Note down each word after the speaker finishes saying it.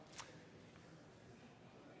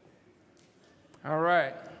All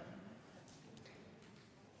right.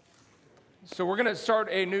 So we're going to start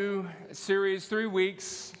a new series, 3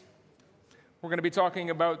 weeks. We're going to be talking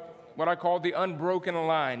about what I call the unbroken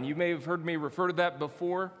line. You may have heard me refer to that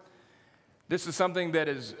before. This is something that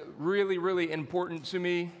is really, really important to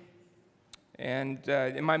me and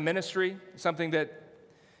in my ministry, something that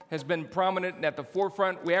has been prominent and at the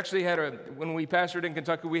forefront. We actually had when we pastored in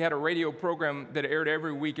Kentucky, we had a radio program that aired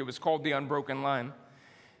every week. It was called The Unbroken Line.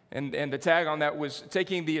 And the tag on that was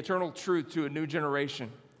taking the eternal truth to a new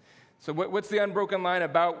generation. So what's the unbroken line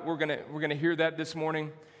about? We're gonna hear that this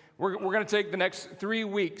morning. We're gonna take the next 3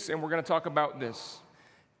 weeks and we're gonna talk about this.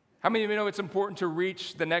 How many of you know it's important to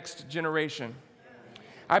reach the next generation?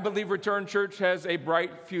 I believe Return Church has a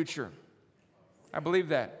bright future. I believe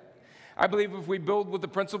that. I believe if we build with the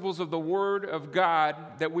principles of the Word of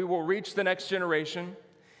God, that we will reach the next generation,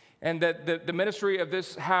 and that the ministry of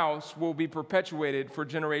this house will be perpetuated for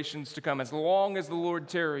generations to come. As long as the Lord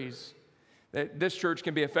tarries, that this church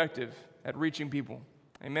can be effective at reaching people.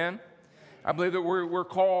 Amen? I believe that we're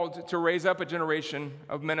called to raise up a generation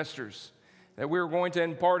of ministers, that we're going to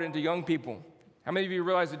impart into young people. How many of you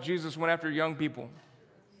realize that Jesus went after young people?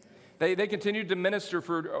 They continued to minister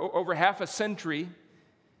for over half a century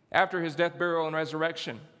after his death, burial, and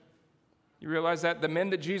resurrection. You realize that? The men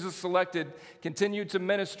that Jesus selected continued to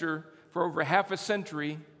minister for over half a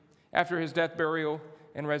century after his death, burial,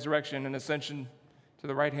 and resurrection and ascension to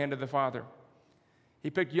the right hand of the Father. He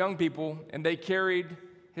picked young people, and they carried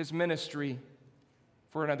his ministry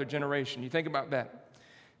for another generation. You think about that.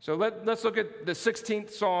 So let's look at the 16th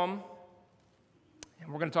Psalm,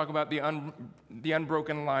 and we're going to talk about the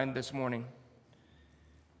unbroken line this morning.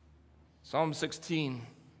 Psalm 16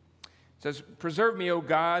 says, "Preserve me, O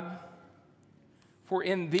God, for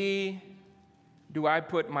in thee do I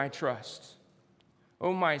put my trust.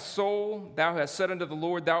 O my soul, thou hast said unto the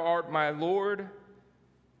Lord, thou art my Lord.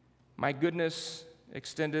 My goodness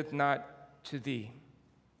extendeth not to thee,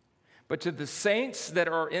 but to the saints that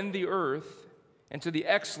are in the earth, and to the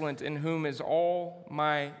excellent in whom is all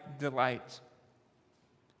my delight."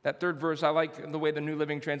 That third verse, I like the way the New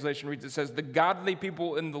Living Translation reads. It says, "The godly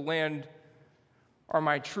people in the land are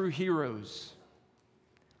my true heroes.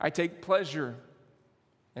 I take pleasure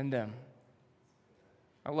in them."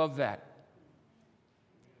 I love that.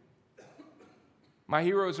 My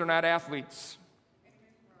heroes are not athletes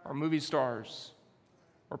or movie stars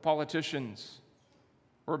or politicians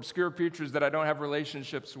or obscure preachers that I don't have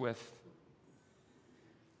relationships with.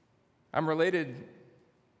 I'm related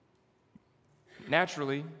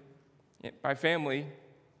naturally by family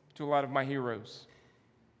to a lot of my heroes.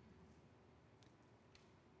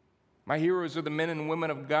 My heroes are the men and women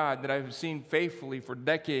of God that I've seen faithfully for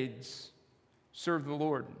decades serve the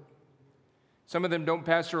Lord. Some of them don't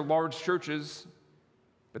pastor large churches,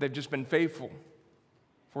 but they've just been faithful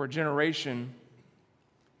for a generation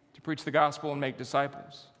to preach the gospel and make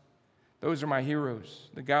disciples. Those are my heroes.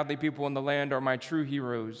 The godly people in the land are my true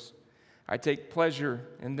heroes. I take pleasure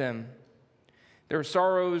in them. Their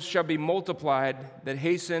sorrows shall be multiplied that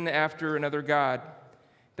hasten after another god.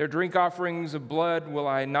 Their drink offerings of blood will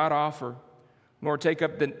I not offer, nor take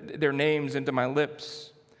up their names into my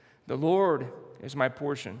lips. The Lord is my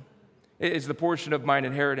portion. It is the portion of mine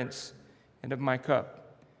inheritance and of my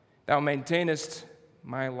cup. Thou maintainest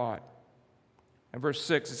my lot. And verse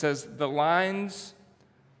 6, it says, "The lines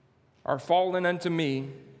are fallen unto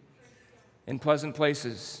me in pleasant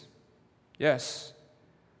places. Yes,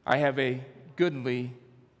 I have a goodly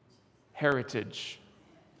heritage."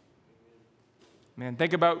 Man,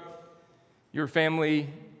 think about your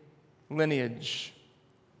family lineage.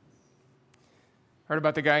 Heard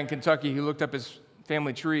about the guy in Kentucky who looked up his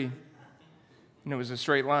family tree, and it was a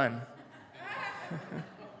straight line.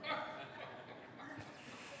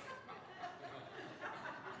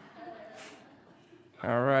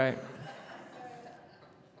 All right.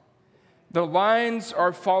 "The lines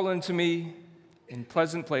are fallen to me in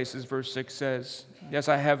pleasant places," verse 6 says. Yes,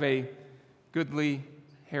 I have a goodly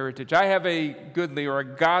heritage. I have a goodly or a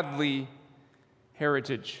godly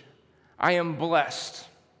heritage. I am blessed.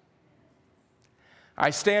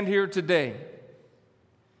 I stand here today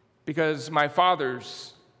because my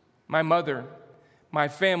fathers, my mother, my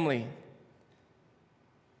family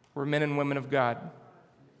were men and women of God.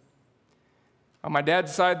 On my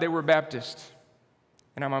dad's side, they were Baptist,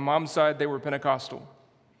 and on my mom's side, they were Pentecostal.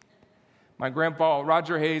 My grandpa,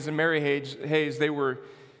 Roger Hayes, and Mary Hayes, they were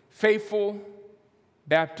faithful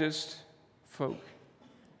Baptist folk.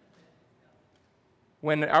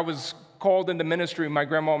 When I was called into ministry, my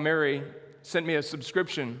grandma Mary sent me a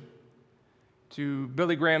subscription to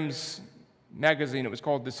Billy Graham's magazine. It was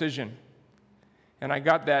called Decision. and I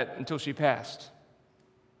got that until she passed.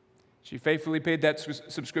 She faithfully paid that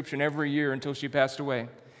subscription every year until she passed away.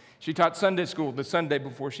 She taught Sunday school the Sunday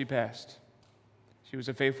before she passed. She was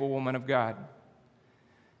a faithful woman of God.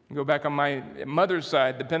 Go back on my mother's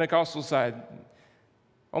side, the Pentecostal side.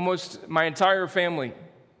 Almost my entire family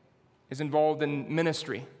is involved in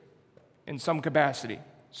ministry in some capacity,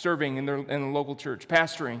 serving in the local church,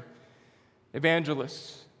 pastoring,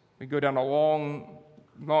 evangelists. We go down a long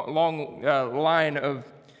line of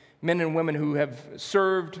men and women who have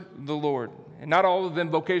served the Lord, and not all of them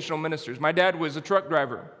vocational ministers. My dad was a truck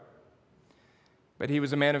driver, but he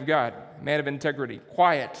was a man of God, a man of integrity,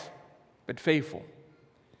 quiet but faithful.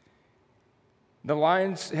 The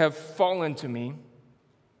lines have fallen to me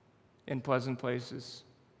in pleasant places.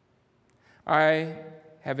 I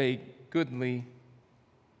have a goodly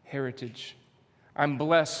heritage. I'm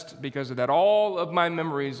blessed because of that. All of my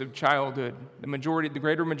memories of childhood, the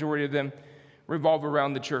greater majority of them, revolve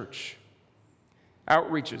around the church.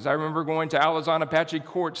 Outreaches. I remember going to Alazan Apache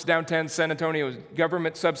Courts, downtown San Antonio,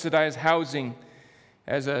 government-subsidized housing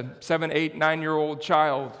as a 7, 8, 9-year-old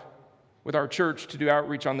child with our church to do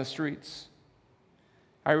outreach on the streets.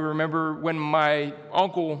 I remember when my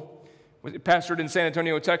uncle, pastored in San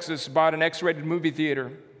Antonio, Texas, bought an X-rated movie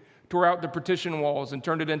theater, tore out the partition walls, and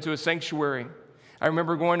turned it into a sanctuary. I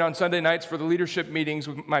remember going on Sunday nights for the leadership meetings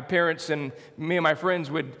with my parents, and me and my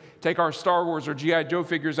friends would take our Star Wars or G.I. Joe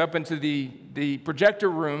figures up into the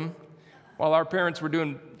projector room while our parents were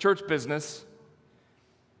doing church business,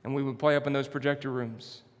 and we would play up in those projector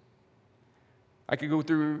rooms. I could go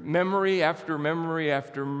through memory after memory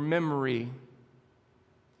after memory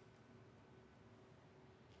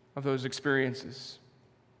of those experiences.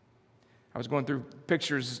 I was going through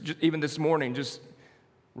pictures even this morning, just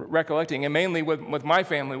recollecting, and mainly with my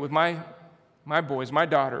family, with my boys, my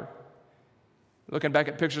daughter, looking back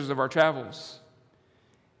at pictures of our travels.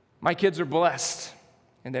 My kids are blessed,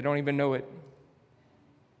 and they don't even know it.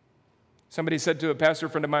 Somebody said to a pastor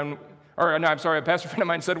friend of mine, a pastor friend of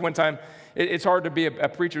mine said one time, it's hard to be a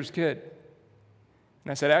preacher's kid.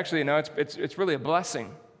 And I said, actually, no, it's really a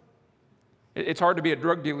blessing. It's hard to be a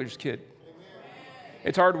drug dealer's kid.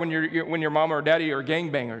 It's hard when your mama or daddy are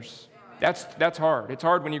gangbangers. That's hard. It's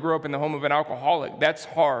hard when you grow up in the home of an alcoholic. That's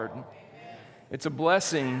hard. It's a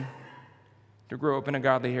blessing to grow up in a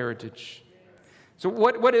godly heritage. So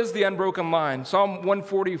what is the unbroken line? Psalm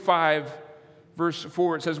 145, verse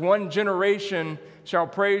 4, it says, "One generation shall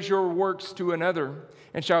praise your works to another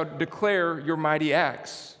and shall declare your mighty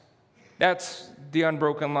acts." That's the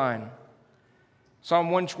unbroken line.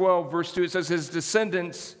 Psalm 112, verse 2, it says, "His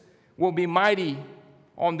descendants will be mighty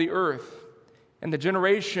on the earth, and the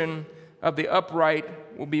generation of the upright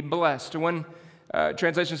will be blessed." One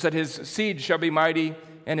translation said, "His seed shall be mighty,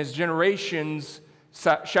 and his generations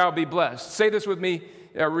shall be blessed." Say this with me.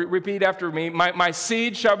 Repeat after me. My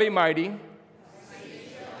seed shall be mighty,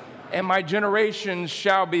 and my generations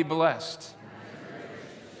shall be blessed.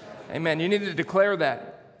 Amen. You need to declare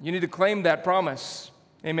that. You need to claim that promise.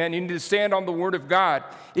 Amen. You need to stand on the word of God.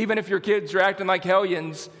 Even if your kids are acting like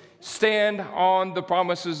hellions, stand on the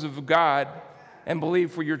promises of God and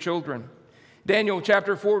believe for your children. Daniel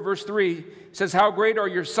chapter 4, verse 3 says, "How great are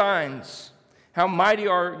your signs, how mighty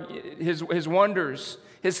are his wonders.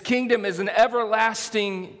 His kingdom is an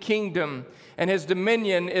everlasting kingdom, and his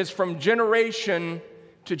dominion is from generation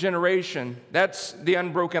to generation." That's the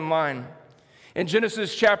unbroken line. In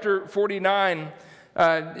Genesis chapter 49,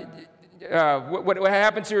 what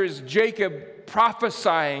happens here is Jacob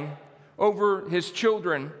prophesying over his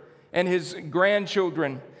children and his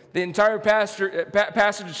grandchildren. The entire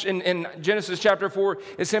passage in Genesis chapter 4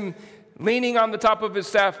 is him leaning on the top of his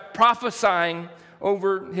staff, prophesying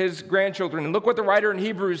over his grandchildren. And look what the writer in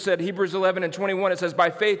Hebrews said, Hebrews 11 and 21. It says,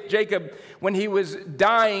 "By faith Jacob, when he was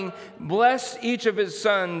dying, blessed each of the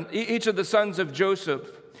sons of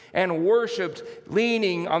Joseph, and worshiped,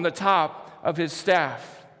 leaning on the top of his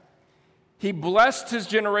staff." He blessed his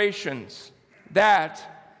generations. That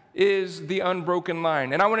is the unbroken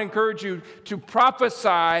line. And I want to encourage you to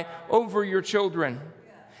prophesy over your children.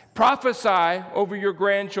 Prophesy over your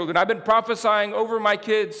grandchildren. I've been prophesying over my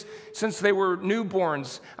kids since they were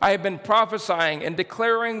newborns. I have been prophesying and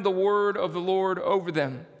declaring the word of the Lord over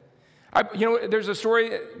them. There's a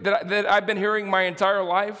story that I've been hearing my entire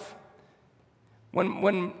life.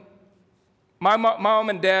 When my mom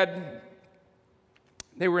and dad,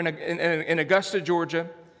 they were in Augusta, Georgia.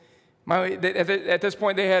 At this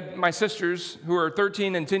point, they had my sisters, who are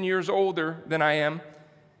 13 and 10 years older than I am.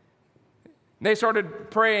 They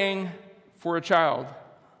started praying for a child.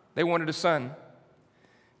 They wanted a son.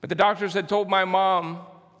 But the doctors had told my mom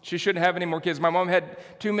She shouldn't have any more kids. My mom had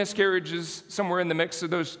 2 miscarriages somewhere in the mix of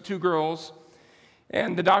those 2 girls.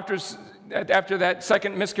 And the doctors, after that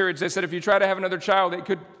second miscarriage, they said, if you try to have another child,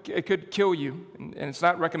 it could kill you, and it's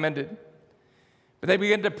not recommended. But they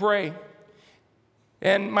began to pray.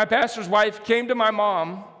 And my pastor's wife came to my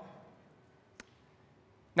mom,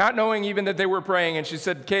 not knowing even that they were praying, and she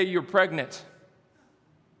said, Kay, you're pregnant,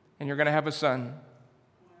 and you're going to have a son.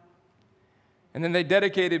 And then they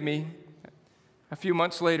dedicated me a few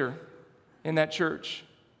months later in that church.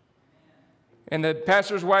 And the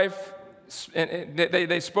pastor's wife,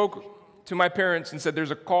 they spoke to my parents and said,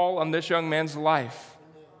 there's a call on this young man's life.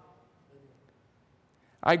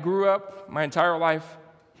 I grew up my entire life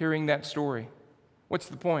hearing that story. What's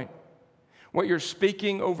the point? What you're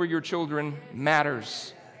speaking over your children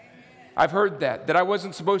matters. I've heard that I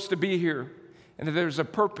wasn't supposed to be here, and that there's a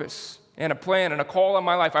purpose and a plan and a call on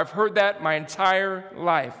my life. I've heard that my entire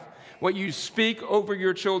life. What you speak over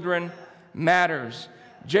your children matters.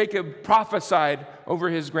 Jacob prophesied over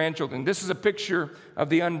his grandchildren. This is a picture of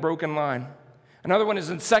the unbroken line. Another one is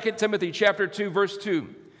in 2 Timothy chapter 2, verse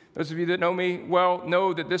 2. Those of you that know me well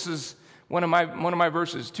know that this is one of my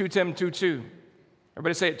verses, 2 Tim 2:2.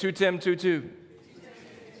 Everybody say it, 2 Tim 2:2.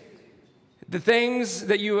 The things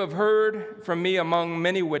that you have heard from me among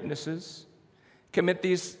many witnesses, commit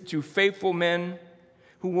these to faithful men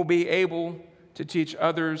who will be able to teach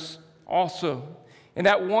others also. In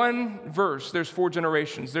that one verse, there's 4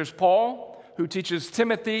 generations. There's Paul, who teaches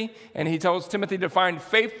Timothy, and he tells Timothy to find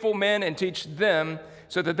faithful men and teach them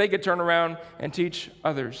so that they could turn around and teach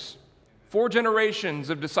others. 4 generations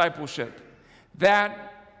of discipleship.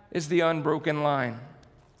 That is the unbroken line.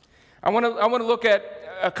 I want to look at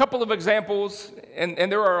a couple of examples,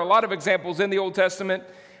 and there are a lot of examples in the Old Testament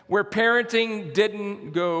where parenting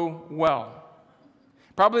didn't go well.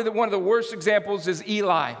 Probably one of the worst examples is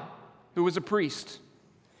Eli, who was a priest.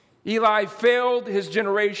 Eli failed his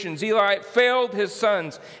generations. Eli failed his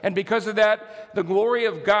sons. And because of that, the glory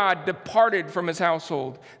of God departed from his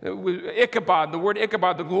household. Ichabod, the word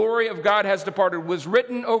Ichabod, the glory of God has departed, was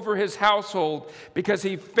written over his household because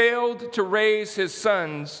he failed to raise his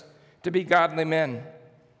sons to be godly men.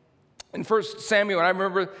 In 1 Samuel, I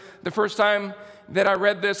remember the first time that I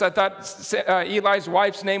read this, I thought Eli's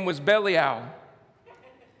wife's name was Belial.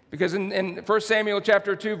 Because in 1 Samuel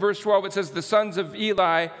chapter 2, verse 12, it says, the sons of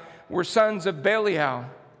Eli were sons of Belial.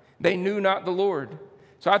 They knew not the Lord.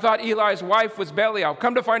 So I thought Eli's wife was Belial.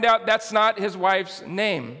 Come to find out, that's not his wife's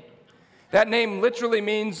name. That name literally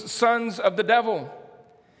means sons of the devil.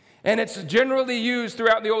 And it's generally used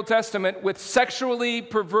throughout the Old Testament with sexually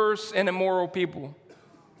perverse and immoral people.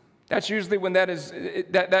 That's usually when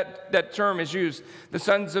that term is used, the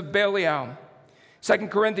sons of Belial. 2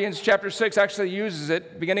 Corinthians chapter 6 actually uses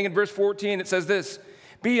it. Beginning in verse 14, it says this,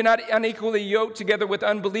 be ye not unequally yoked together with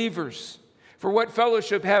unbelievers. For what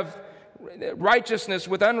fellowship have righteousness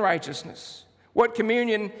with unrighteousness? What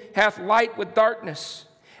communion hath light with darkness?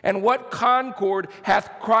 And what concord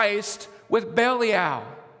hath Christ with Belial?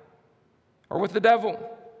 Or with the devil?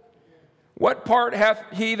 What part hath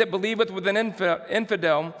he that believeth with an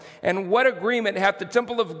infidel? And what agreement hath the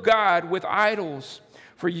temple of God with idols?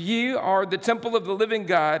 For ye are the temple of the living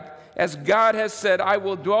God, as God has said, I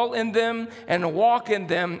will dwell in them and walk in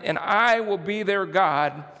them, and I will be their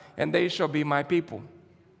God, and they shall be my people.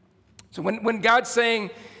 So when God's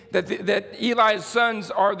saying that Eli's sons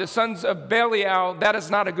are the sons of Belial, that is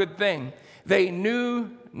not a good thing. They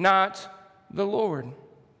knew not the Lord.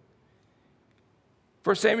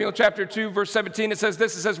 1 Samuel chapter 2, verse 17, it says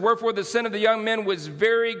this, it says, wherefore the sin of the young men was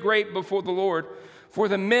very great before the Lord, for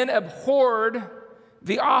the men abhorred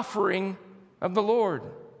the offering of the Lord.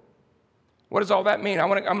 What does all that mean? I'm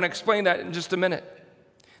going to explain that in just a minute.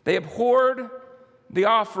 They abhorred the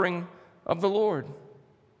offering of the Lord.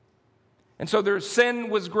 And so their sin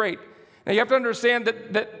was great. Now you have to understand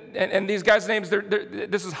that these guys' names,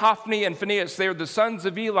 this is Hophni and Phinehas. They are the sons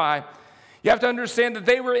of Eli. You have to understand that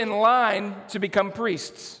they were in line to become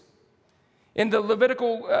priests. In the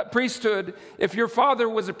Levitical priesthood, if your father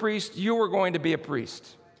was a priest, you were going to be a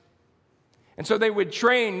priest. And so they would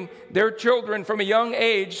train their children from a young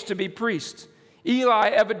age to be priests. Eli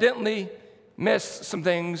evidently missed some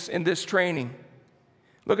things in this training.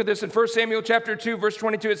 Look at this in 1 Samuel chapter 2, verse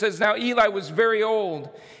 22. It says, now Eli was very old,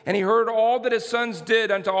 and he heard all that his sons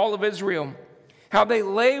did unto all of Israel, how they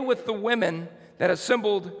lay with the women that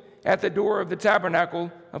assembled at the door of the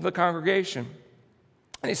tabernacle of the congregation.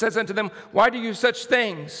 And he says unto them, why do you such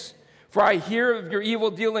things? For I hear of your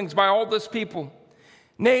evil dealings by all this people.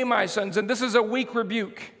 Nay, my sons, and this is a weak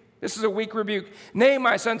rebuke. This is a weak rebuke. Nay,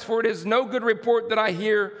 my sons, for it is no good report that I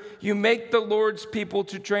hear you make the Lord's people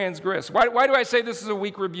to transgress. Why do I say this is a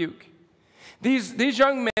weak rebuke? These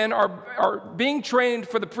young men are being trained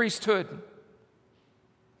for the priesthood.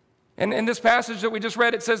 And in this passage that we just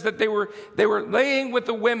read, it says that they were laying with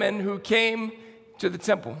the women who came to the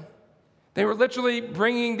temple. They were literally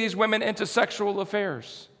bringing these women into sexual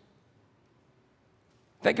affairs.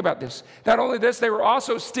 Think about this. Not only this, they were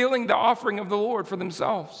also stealing the offering of the Lord for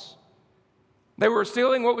themselves. They were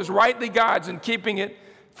stealing what was rightly God's and keeping it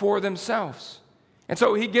for themselves. And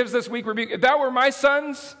so he gives this weak rebuke. If that were my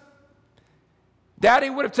sons,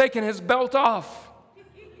 Daddy would have taken his belt off.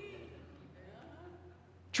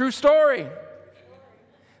 True story.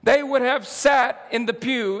 They would have sat in the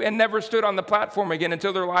pew and never stood on the platform again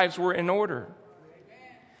until their lives were in order.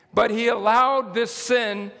 But he allowed this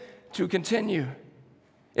sin to continue.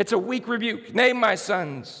 It's a weak rebuke. Nay, my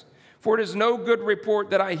sons, for it is no good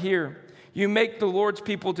report that I hear. You make the Lord's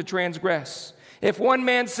people to transgress. If one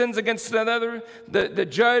man sins against another, the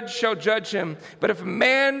judge shall judge him. But if a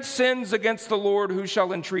man sins against the Lord, who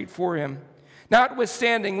shall entreat for him?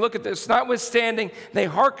 Notwithstanding, look at this, notwithstanding, they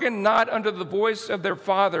hearkened not unto the voice of their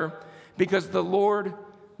father, because the Lord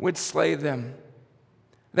would slay them.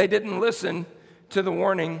 They didn't listen to the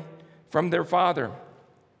warning from their father.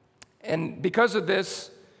 And because of this,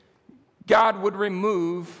 God would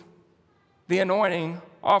remove the anointing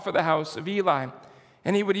off of the house of Eli.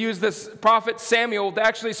 And he would use this prophet Samuel to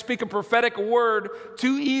actually speak a prophetic word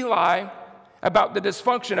to Eli about the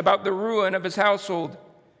dysfunction, about the ruin of his household.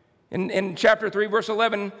 In chapter 3, verse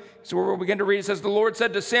 11, so we'll begin to read, it says, the Lord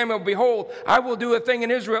said to Samuel, behold, I will do a thing in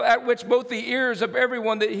Israel at which both the ears of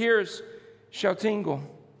everyone that hears shall tingle.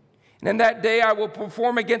 And in that day I will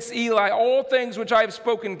perform against Eli all things which I have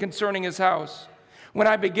spoken concerning his house. When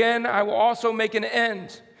I begin, I will also make an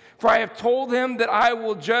end. For I have told him that I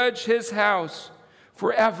will judge his house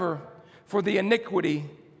forever for the iniquity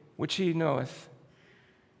which he knoweth.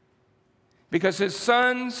 Because his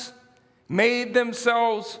sons made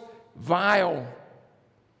themselves vile,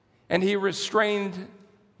 and he restrained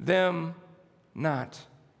them not.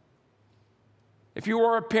 If you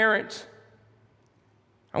are a parent,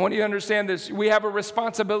 I want you to understand this. We have a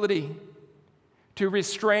responsibility to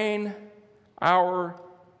restrain our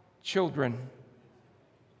children.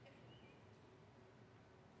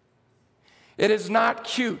 It is not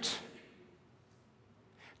cute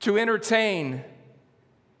to entertain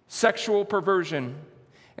sexual perversion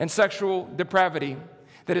and sexual depravity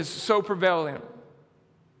that is so prevalent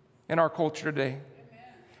in our culture today.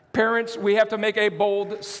 Parents, we have to make a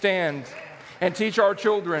bold stand and teach our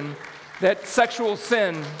children that sexual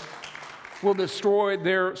sin will destroy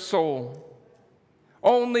their soul.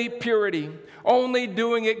 Only purity, only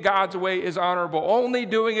doing it God's way is honorable. Only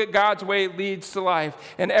doing it God's way leads to life.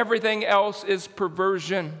 And everything else is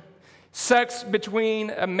perversion. Sex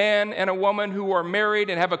between a man and a woman who are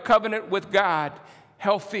married and have a covenant with God,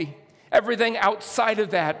 healthy. Everything outside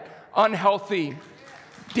of that, unhealthy,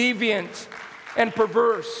 deviant, and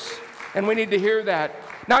perverse. And we need to hear that.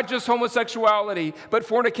 Not just homosexuality, but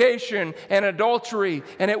fornication and adultery.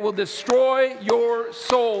 And it will destroy your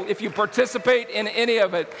soul if you participate in any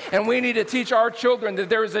of it. And we need to teach our children that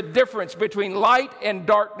there is a difference between light and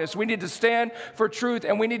darkness. We need to stand for truth,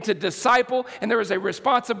 and we need to disciple. And there is a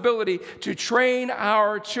responsibility to train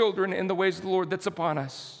our children in the ways of the Lord that's upon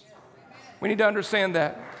us. We need to understand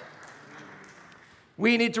that.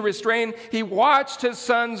 We need to restrain. He watched his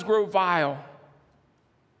sons grow vile,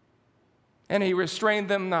 and he restrained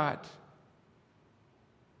them not.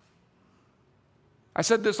 I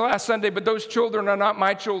said this last Sunday, but those children are not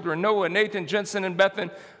my children. Noah, Nathan, Jensen, and Bethan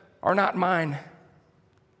are not mine.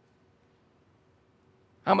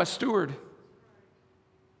 I'm a steward.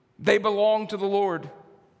 They belong to the Lord.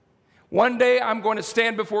 One day I'm going to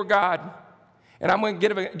stand before God, and I'm going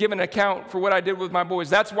to give an account for what I did with my boys.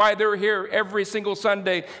 That's why they're here every single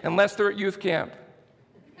Sunday, unless they're at youth camp.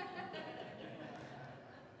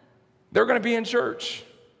 They're going to be in church.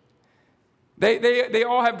 They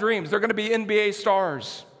all have dreams. They're going to be NBA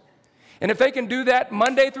stars. And if they can do that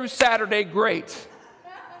Monday through Saturday, great.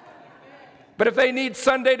 But if they need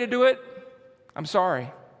Sunday to do it, I'm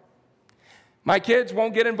sorry. My kids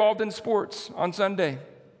won't get involved in sports on Sunday.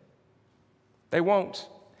 They won't.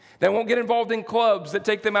 They won't get involved in clubs that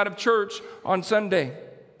take them out of church on Sunday.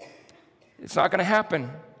 It's not going to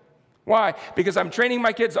happen. Why? Because I'm training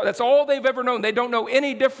my kids. That's all they've ever known. They don't know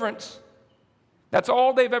any difference. That's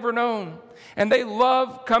all they've ever known. And they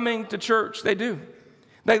love coming to church. They do.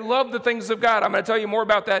 They love the things of God. I'm going to tell you more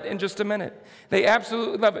about that in just a minute. They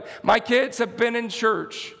absolutely love it. My kids have been in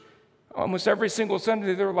church almost every single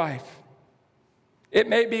Sunday of their life. It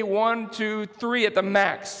may be 1, 2, 3 at the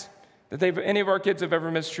max that any of our kids have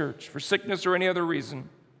ever missed church for sickness or any other reason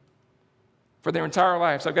for their entire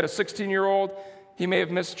lives. I've got a 16-year-old. He may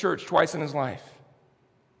have missed church twice in his life.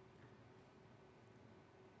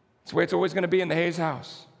 It's the way it's always going to be in the Hayes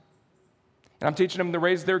house. And I'm teaching them to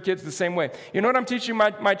raise their kids the same way. You know what I'm teaching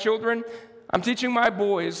my children? I'm teaching my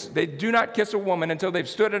boys they do not kiss a woman until they've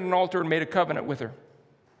stood at an altar and made a covenant with her.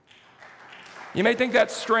 You may think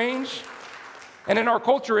that's strange, and in our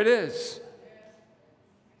culture it is.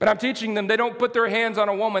 But I'm teaching them they don't put their hands on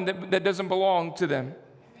a woman that doesn't belong to them.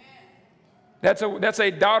 That's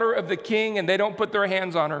a daughter of the king, and they don't put their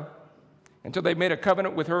hands on her until they've made a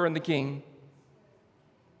covenant with her and the king.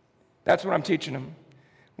 That's what I'm teaching them.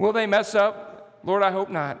 Will they mess up? Lord, I hope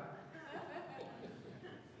not.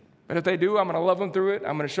 But if they do, I'm going to love them through it.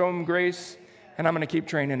 I'm going to show them grace, and I'm going to keep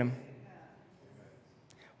training them.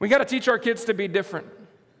 We got to teach our kids to be different.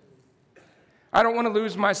 I don't want to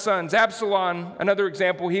lose my sons. Absalom, another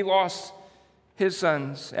example, he lost his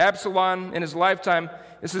sons. Absalom, in his lifetime,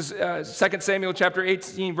 this is 2 Samuel chapter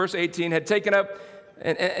 18, verse 18, had taken up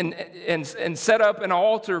and set up an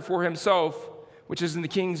altar for himself, which is in the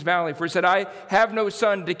king's valley. For he said, I have no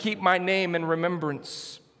son to keep my name in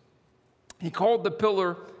remembrance. He called the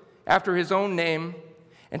pillar after his own name,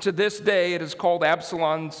 and to this day it is called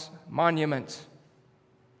Absalom's monument.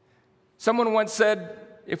 Someone once said,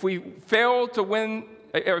 if we win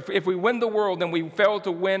the world and we fail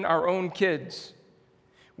to win our own kids,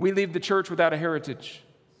 we leave the church without a heritage.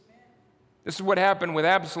 This is what happened with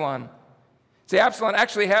Absalom. See, Absalom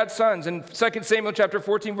actually had sons. In 2 Samuel chapter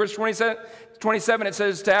 14, verse 27, it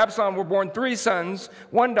says, to Absalom were born 3 sons,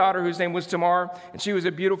 1 daughter whose name was Tamar, and she was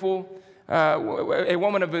a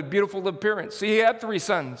woman of a beautiful appearance. See, he had 3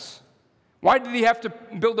 sons. Why did he have to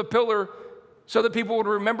build a pillar so that people would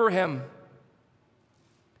remember him?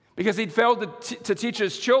 Because he'd failed to teach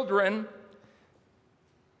his children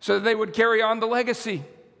so that they would carry on the legacy.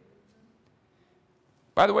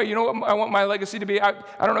 By the way, you know what I want my legacy to be? I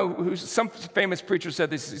don't know, some famous preacher said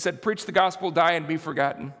this. He said, preach the gospel, die, and be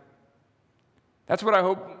forgotten. That's what I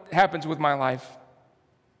hope happens with my life.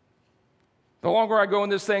 The longer I go in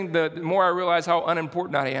this thing, the more I realize how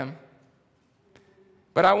unimportant I am.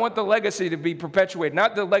 But I want the legacy to be perpetuated.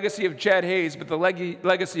 Not the legacy of Chad Hayes, but the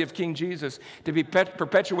legacy of King Jesus to be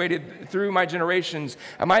perpetuated through my generations.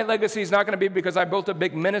 And my legacy is not going to be because I built a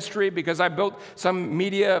big ministry, because I built some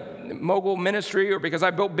media mogul ministry, or because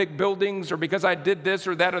I built big buildings, or because I did this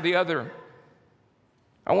or that or the other.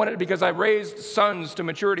 I want it because I raised sons to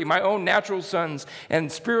maturity, my own natural sons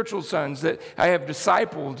and spiritual sons that I have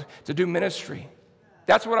discipled to do ministry.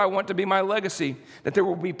 That's what I want to be my legacy, that there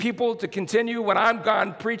will be people to continue when I'm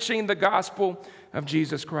gone preaching the gospel of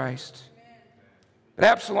Jesus Christ. But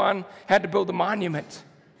Absalom had to build a monument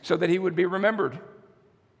so that he would be remembered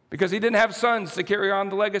because he didn't have sons to carry on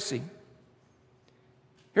the legacy.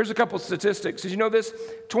 Here's a couple statistics. Did you know this?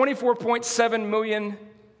 24.7 million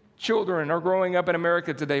children are growing up in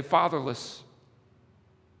America today fatherless.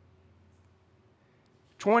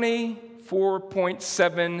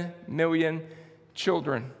 24.7 million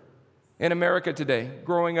children in America today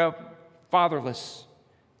growing up fatherless.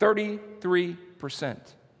 33%.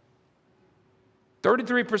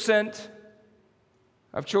 33%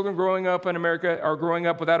 of children growing up in America are growing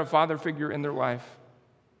up without a father figure in their life.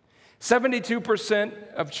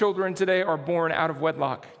 72% of children today are born out of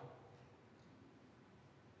wedlock.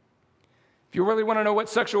 If you really want to know what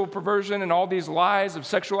sexual perversion and all these lies of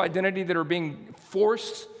sexual identity that are being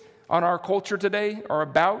forced on our culture today are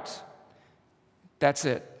about, that's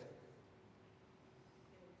it.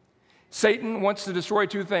 Satan wants to destroy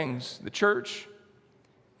 2 things, the church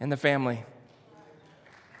and the family.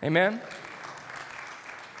 Amen?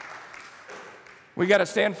 We got to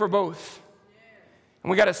stand for both.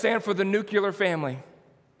 And we got to stand for the nuclear family.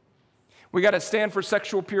 We got to stand for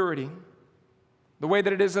sexual purity, the way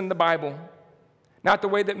that it is in the Bible. Not the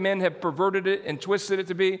way that men have perverted it and twisted it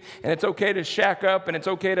to be. And it's okay to shack up, and it's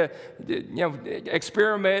okay to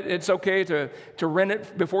experiment. It's okay to rent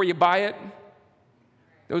it before you buy it.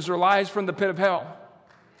 Those are lies from the pit of hell.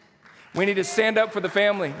 We need to stand up for the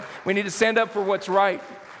family. We need to stand up for what's right.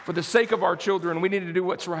 For the sake of our children, we need to do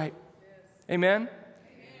what's right. Amen?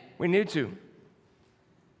 We need to.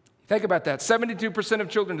 Think about that. 72% of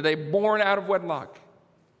children today born out of wedlock.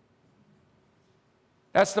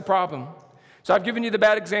 That's the problem. So I've given you the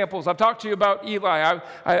bad examples. I've talked to you about Eli.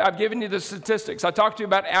 I've given you the statistics. I talked to you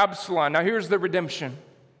about Absalom. Now here's the redemption.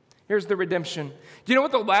 Here's the redemption. Do you know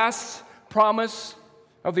what the last promise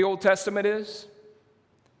of the Old Testament is?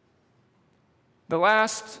 The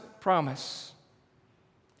last promise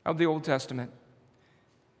of the Old Testament.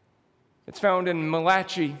 It's found in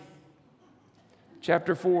Malachi,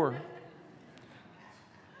 chapter 4.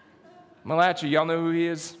 Malachi, y'all know who he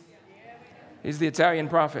is? He's the Italian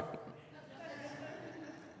prophet.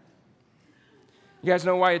 You guys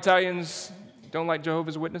know why Italians don't like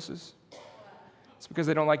Jehovah's Witnesses? It's because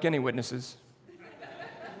they don't like any witnesses.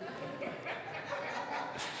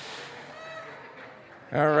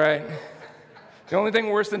 All right. The only thing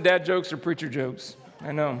worse than dad jokes are preacher jokes.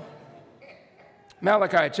 I know.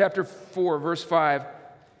 Malachi chapter 4, verse 5.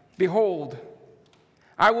 Behold,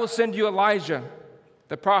 I will send you Elijah,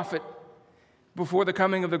 the prophet, before the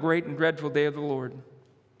coming of the great and dreadful day of the Lord.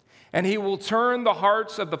 And he will turn the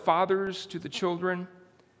hearts of the fathers to the children,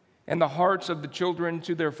 and the hearts of the children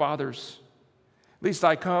to their fathers, lest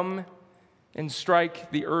I come and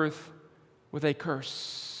strike the earth with a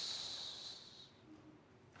curse.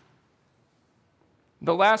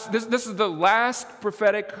 This is the last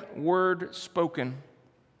prophetic word spoken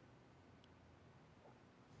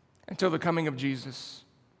until the coming of Jesus.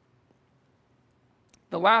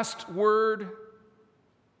 The last word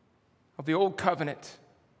of the old covenant,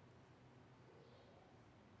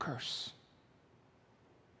 curse.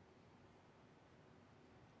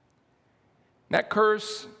 That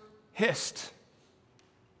curse hissed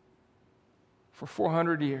for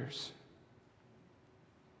 400 years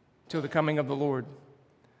till the coming of the Lord,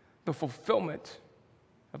 the fulfillment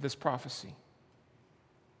of this prophecy.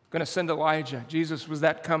 Going to send Elijah. Jesus was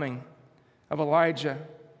that coming of Elijah.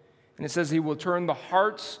 And it says he will turn the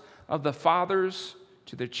hearts of the fathers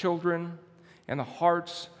to their children and the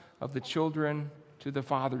hearts of the children to the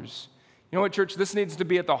fathers. You know what, church? This needs to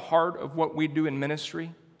be at the heart of what we do in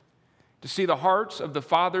ministry. To see the hearts of the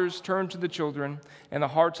fathers turn to the children and the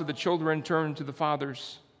hearts of the children turn to the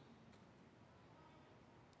fathers.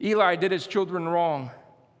 Eli did his children wrong.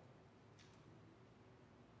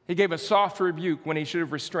 He gave a soft rebuke when he should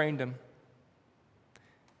have restrained them.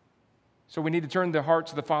 So we need to turn the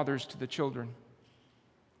hearts of the fathers to the children.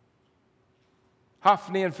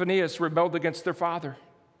 Hophni and Phinehas rebelled against their father.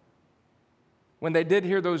 When they did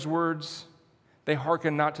hear those words, they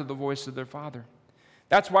hearkened not to the voice of their father.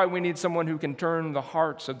 That's why we need someone who can turn the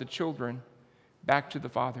hearts of the children back to the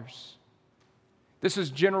fathers. This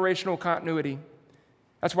is generational continuity.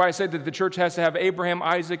 That's why I said that the church has to have Abraham,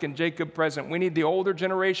 Isaac, and Jacob present. We need the older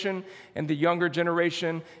generation and the younger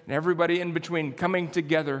generation and everybody in between coming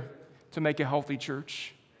together to make a healthy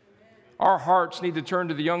church. Our hearts need to turn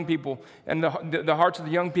to the young people, and the hearts of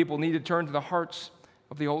the young people need to turn to the hearts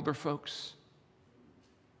of the older folks.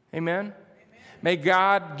 Amen? May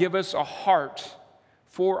God give us a heart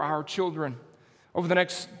for our children. Over the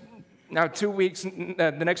next 2 weeks,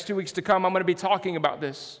 the next 2 weeks to come, I'm going to be talking about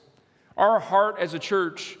this. Our heart as a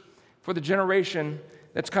church for the generation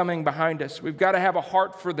that's coming behind us. We've got to have a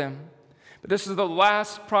heart for them. But this is the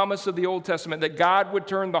last promise of the Old Testament, that God would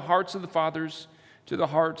turn the hearts of the fathers to the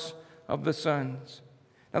hearts of the sons.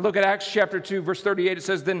 Now look at Acts chapter 2, verse 38. It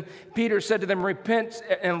says, Then Peter said to them, Repent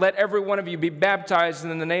and let every one of you be baptized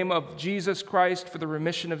in the name of Jesus Christ for the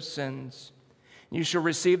remission of sins. You shall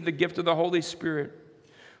receive the gift of the Holy Spirit.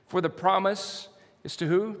 For the promise is to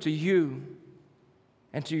who? To you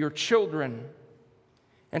and to your children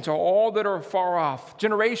and to all that are far off,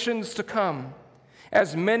 generations to come,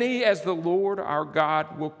 as many as the Lord our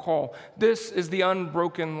God will call. This is the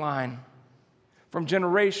unbroken line from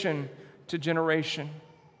generation to generation.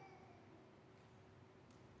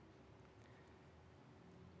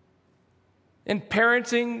 In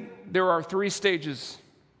parenting, there are 3 stages.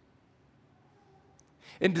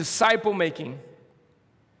 In disciple making,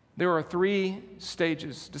 there are 3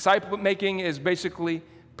 stages. Disciple making is basically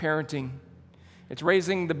parenting. It's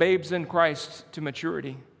raising the babes in Christ to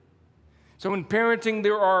maturity. So in parenting,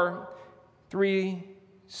 there are 3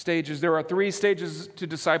 stages. There are 3 stages to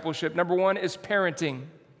discipleship. Number 1 is parenting.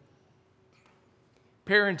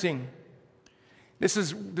 Parenting. This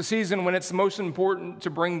is the season when it's most important to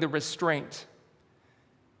bring the restraint.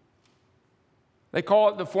 They call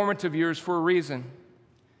it the formative years for a reason.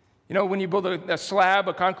 You know, when you build a slab,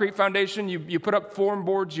 a concrete foundation, you put up form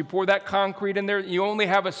boards, you pour that concrete in there, you only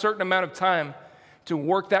have a certain amount of time to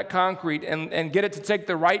work that concrete and get it to take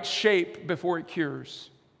the right shape before it cures.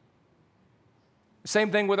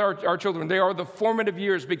 Same thing with our children. They are the formative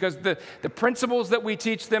years because the principles that we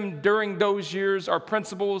teach them during those years are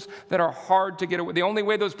principles that are hard to get away. The only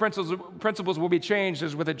way those principles will be changed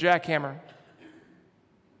is with a jackhammer.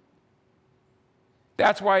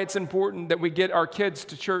 That's why it's important that we get our kids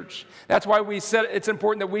to church. That's why it's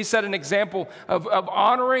important that we set an example of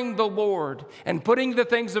honoring the Lord and putting the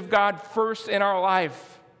things of God first in our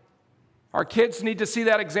life. Our kids need to see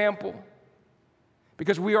that example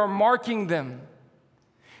because we are marking them.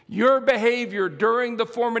 Your behavior during the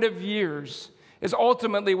formative years is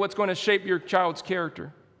ultimately what's going to shape your child's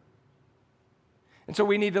character. And so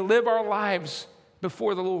we need to live our lives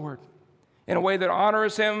before the Lord in a way that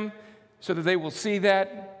honors Him so that they will see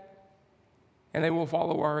that and they will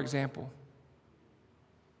follow our example.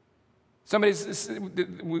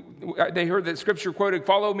 They heard that scripture quoted,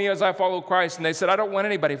 "Follow me as I follow Christ," and they said, "I don't want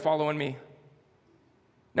anybody following me."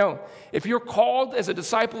 No, if you're called as a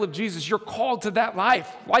disciple of Jesus, you're called to that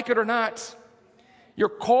life, like it or not. You're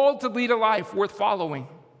called to lead a life worth following.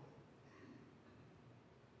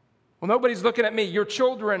 Well, nobody's looking at me. Your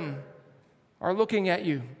children are looking at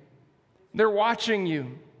you. They're watching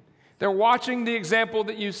you. They're watching the example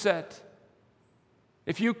that you set.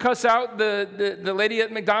 If you cuss out the lady at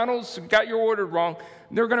McDonald's who got your order wrong,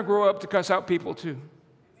 they're going to grow up to cuss out people too.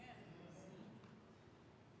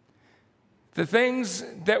 The things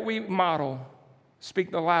that we model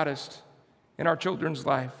speak the loudest in our children's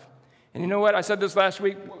life. And you know what? I said this last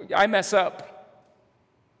week. I mess up.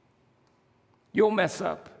 You'll mess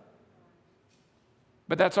up.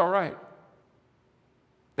 But that's all right.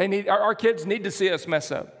 Our kids need to see us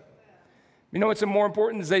mess up. You know what's more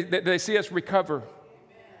important is they see us recover.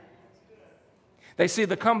 They see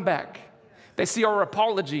the comeback. They see our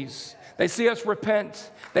apologies. They see us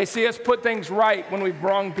repent. They see us put things right when we've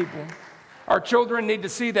wronged people. Our children need to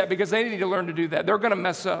see that because they need to learn to do that. They're going to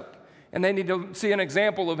mess up, and they need to see an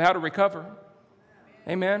example of how to recover.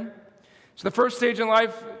 Amen? So the first stage in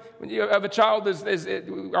life of a child is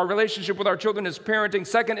our relationship with our children is parenting.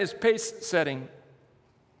 Second is pace setting.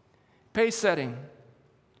 Pace setting.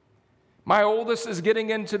 My oldest is getting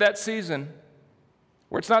into that season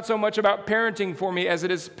where it's not so much about parenting for me as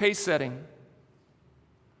it is pace setting.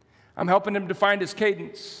 I'm helping him to find his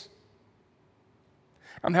cadence.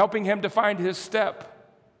 I'm helping him to find his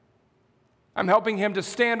step. I'm helping him to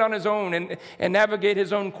stand on his own and navigate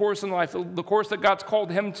his own course in life, the course that God's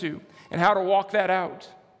called him to, and how to walk that out.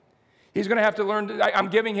 He's going to have to learn. I'm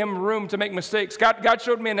giving him room to make mistakes. God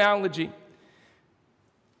showed me an analogy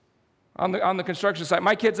on the construction site.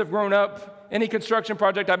 My kids have grown up. Any construction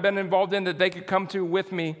project I've been involved in that they could come to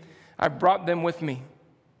with me, I've brought them with me.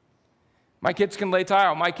 My kids can lay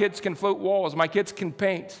tile. My kids can float walls. My kids can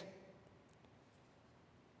paint.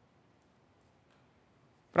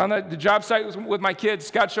 But on the job site with my kids,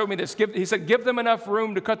 God showed me this. He said, give them enough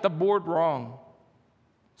room to cut the board wrong.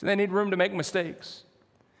 So they need room to make mistakes.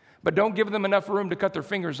 But don't give them enough room to cut their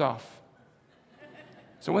fingers off.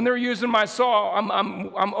 So when they're using my saw,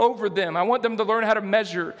 I'm over them. I want them to learn how to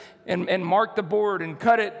measure and mark the board and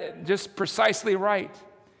cut it just precisely right.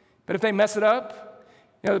 But if they mess it up,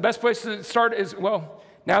 the best place to start is, well,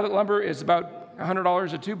 now that lumber is about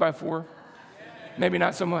 $100 a 2x4, maybe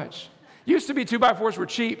not so much. Used to be 2x4s were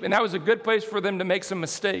cheap, and that was a good place for them to make some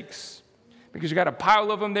mistakes because you got a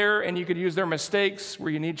pile of them there, and you could use their mistakes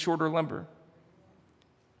where you need shorter lumber,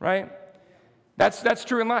 right? That's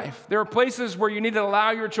true in life. There are places where you need to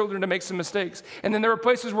allow your children to make some mistakes, and then there are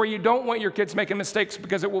places where you don't want your kids making mistakes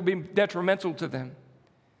because it will be detrimental to them.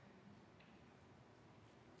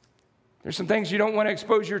 There's some things you don't want to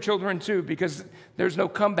expose your children to because there's no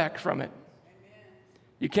comeback from it.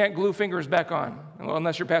 You can't glue fingers back on, well,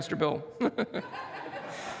 unless you're Pastor Bill.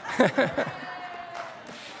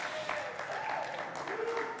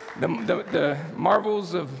 The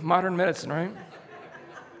marvels of modern medicine, right?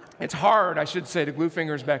 It's hard, I should say, to glue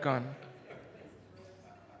fingers back on.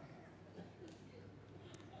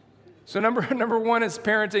 So number one is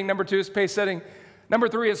parenting. Number two is pace setting. Number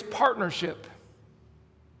three is partnership.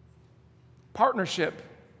 Partnership.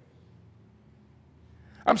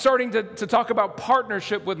 I'm starting to talk about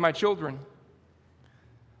partnership with my children.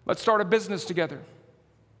 Let's start a business together.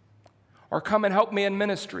 Or come and help me in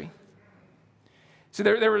ministry. See,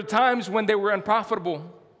 there were times when they were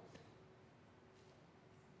unprofitable.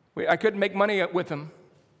 I couldn't make money with them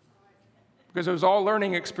because it was all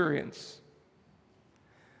learning experience.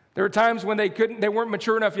 There were times when they weren't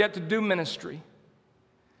mature enough yet to do ministry.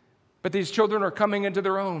 But these children are coming into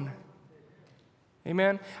their own.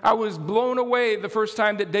 Amen. I was blown away the first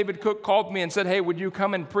time that David Cook called me and said, hey, would you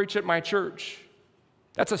come and preach at my church?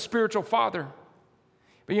 That's a spiritual father.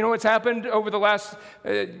 But you know what's happened over the last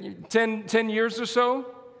 10 years or so?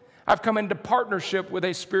 I've come into partnership with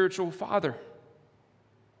a spiritual father.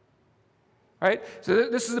 Right? So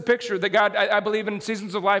this is the picture that God, I believe in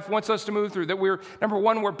seasons of life, wants us to move through. That number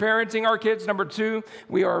one, we're parenting our kids. Number two,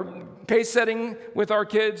 we are pace setting with our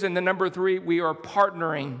kids. And then number three, we are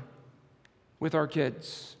partnering with our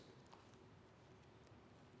kids.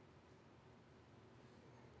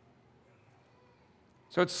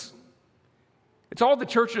 So it's all the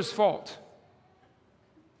church's fault,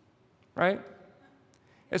 right?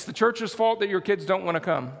 It's the church's fault that your kids don't want to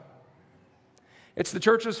come. It's the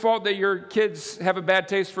church's fault that your kids have a bad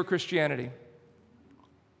taste for Christianity.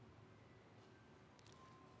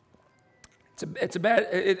 It's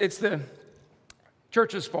the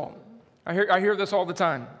church's fault. I hear this all the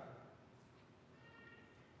time.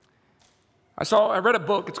 I read a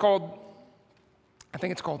book. I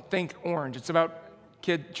think it's called Think Orange. It's about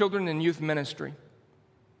children and youth ministry.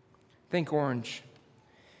 Think Orange.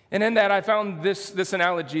 And in that, I found this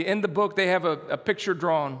analogy. In the book, they have a picture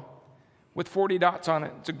drawn with 40 dots on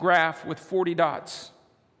it. It's a graph with 40 dots.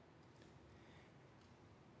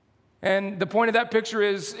 And the point of that picture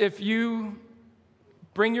is, if you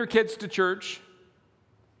bring your kids to church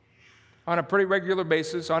on a pretty regular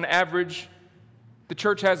basis, on average, the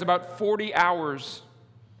church has about 40 hours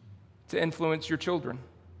to influence your children.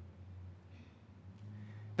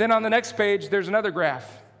 Then on the next page, there's another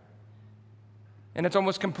graph. And it's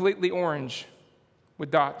almost completely orange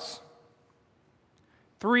with dots.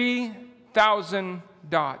 3,000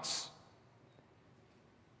 dots.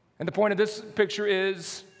 And the point of this picture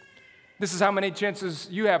is, this is how many chances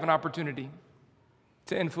you have an opportunity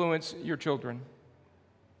to influence your children.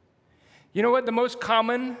 You know what? The most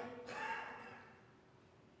common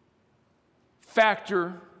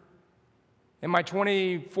factor in my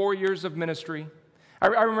 24 years of ministry, I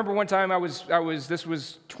remember one time this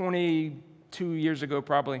was 22 years ago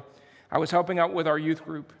probably. I was helping out with our youth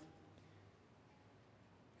group.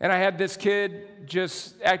 And I had this kid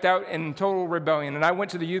just act out in total rebellion. And I went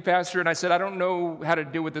to the youth pastor and I said, I don't know how to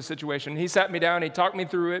deal with this situation. He sat me down, he talked me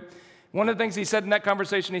through it. One of the things he said in that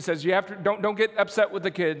conversation, he says, don't get upset with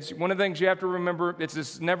the kids. One of the things you have to remember,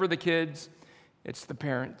 it's never the kids, it's the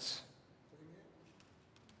parents.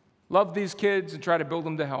 Love these kids and try to build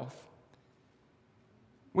them to health.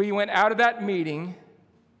 We went out of that meeting,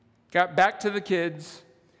 got back to the kids.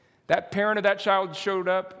 That parent of that child showed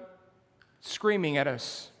up screaming at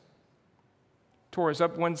us, tore us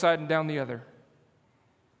up one side and down the other.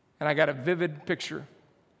 And I got a vivid picture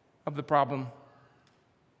of the problem.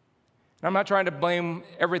 And I'm not trying to blame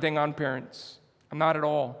everything on parents. I'm not at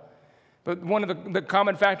all. But one of the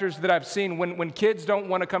common factors that I've seen when kids don't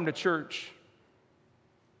want to come to church,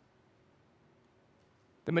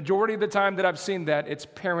 the majority of the time that I've seen that, it's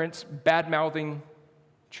parents bad-mouthing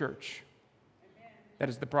church. That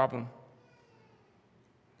is the problem.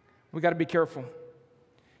 We got to be careful.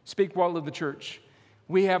 Speak well of the church.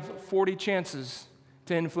 We have 40 chances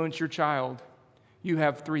to influence your child. You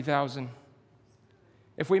have 3,000.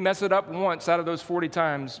 If we mess it up once out of those 40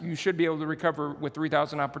 times, you should be able to recover with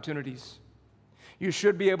 3,000 opportunities. You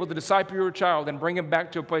should be able to disciple your child and bring him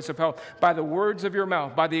back to a place of health by the words of your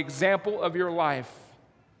mouth, by the example of your life.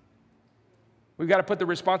 We've got to put the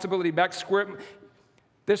responsibility back square.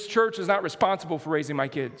 This church is not responsible for raising my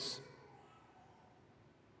kids.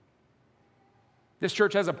 This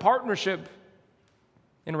church has a partnership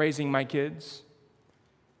in raising my kids.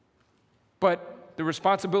 But the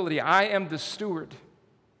responsibility, I am the steward.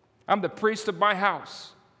 I'm the priest of my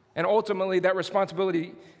house. And ultimately, that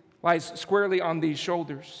responsibility lies squarely on these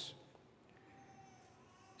shoulders.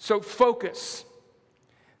 So focus.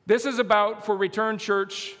 This is about, for Return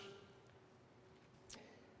Church,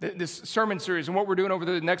 this sermon series and what we're doing over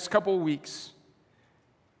the next couple of weeks.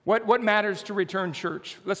 What matters to Return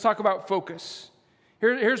Church? Let's talk about focus.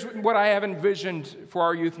 Here's what I have envisioned for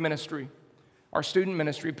our youth ministry, our student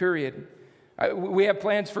ministry, period. We have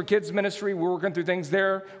plans for kids ministry. We're working through things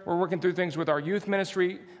there. We're working through things with our youth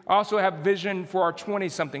ministry. I also have vision for our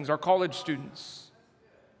 20-somethings, our college students.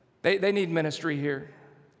 They need ministry here.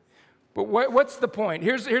 But what's the point?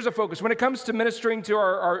 Here's a focus. When it comes to ministering to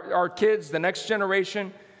our kids, the next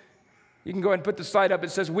generation, you can go ahead and put the slide up.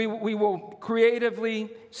 It says, we will creatively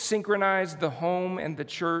synchronize the home and the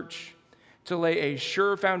church to lay a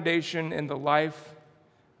sure foundation in the life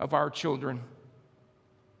of our children.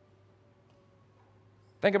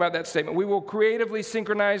 Think about that statement. We will creatively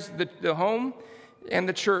synchronize the home and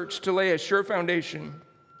the church to lay a sure foundation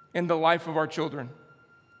in the life of our children.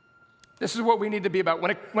 This is what we need to be about.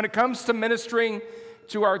 When it comes to ministering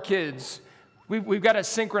to our kids, we've got to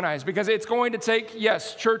synchronize, because it's going to take,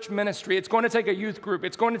 yes, church ministry. It's going to take a youth group.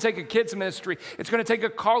 It's going to take a kids ministry. It's going to take a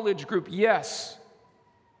college group. Yes,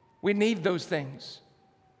 we need those things.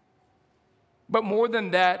 But more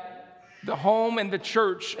than that, the home and the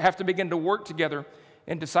church have to begin to work together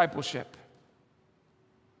in discipleship.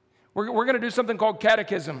 We're going to do something called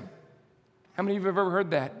catechism. How many of you have ever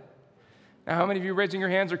heard that? Now, how many of you raising your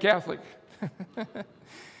hands are Catholic?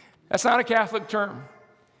 That's not a Catholic term.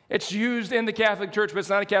 It's used in the Catholic Church, but it's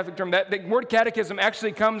not a Catholic term. The word catechism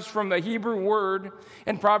actually comes from the Hebrew word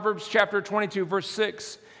in Proverbs chapter 22, verse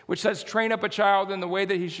 6, which says, train up a child in the way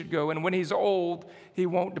that he should go, and when he's old, he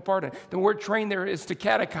won't depart it. The word train there is to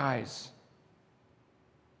catechize.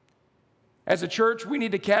 As a church, we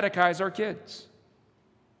need to catechize our kids.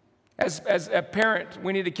 As a parent,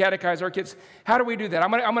 we need to catechize our kids. How do we do that?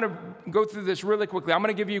 I'm going to go through this really quickly. I'm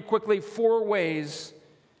going to give you quickly 4 ways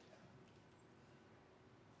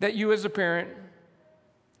that you as a parent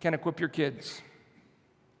can equip your kids.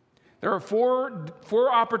 There are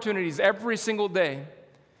four opportunities every single day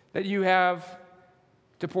that you have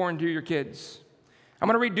to pour into your kids. I'm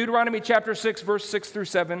going to read Deuteronomy chapter 6, verse 6 through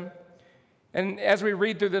 7. And as we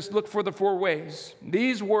read through this, look for the 4 ways.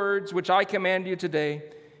 These words which I command you today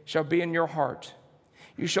shall be in your heart.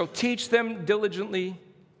 You shall teach them diligently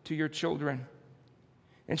to your children,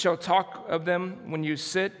 and shall talk of them when you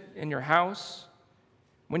sit in your house,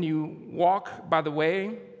 when you walk by the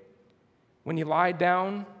way, when you lie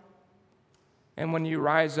down, and when you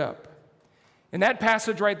rise up. In that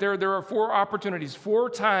passage right there, there are 4 opportunities, 4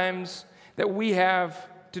 times that we have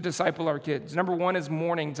to disciple our kids. Number 1 is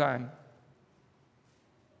morning time.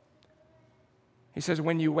 He says,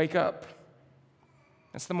 when you wake up.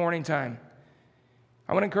 That's the morning time.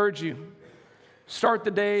 I want to encourage you, start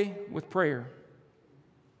the day with prayer.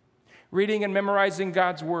 Reading and memorizing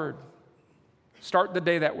God's word. Start the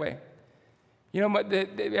day that way. You know,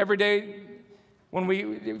 every day when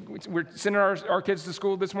we're sending our kids to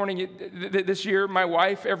school this morning, this year, my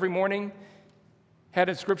wife every morning had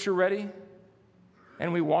a scripture ready,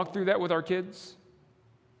 and we walked through that with our kids.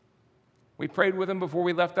 We prayed with them before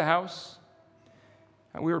we left the house.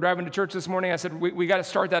 We were driving to church this morning. I said, we got to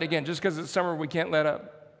start that again. Just because it's summer, we can't let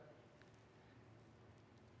up.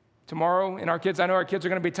 Tomorrow, and I know our kids are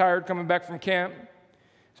going to be tired coming back from camp,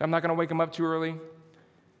 so I'm not going to wake them up too early.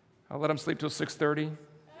 I'll let them sleep till 6:30.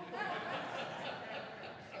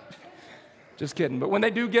 Just kidding. But when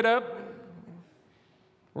they do get up,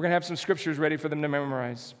 we're going to have some scriptures ready for them to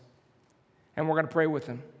memorize, and we're going to pray with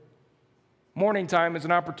them. Morning time is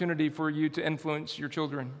an opportunity for you to influence your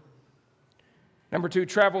children. Number 2,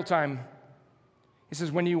 travel time. He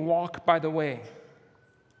says, when you walk by the way.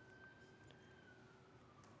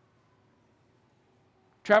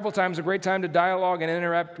 Travel time is a great time to dialogue and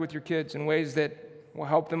interact with your kids in ways that will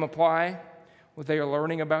help them apply what they are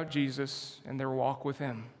learning about Jesus and their walk with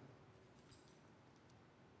Him.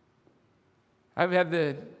 I've had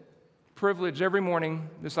the privilege every morning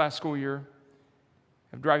this last school year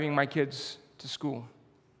of driving my kids to school.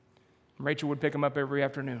 Rachel would pick them up every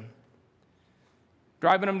afternoon.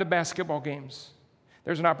 Driving them to basketball games.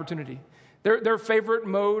 There's an opportunity. Their favorite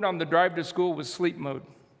mode on the drive to school was sleep mode.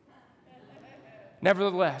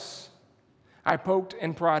 Nevertheless, I poked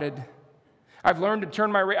and prodded. I've learned to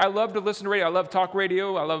turn I love to listen to radio. I love talk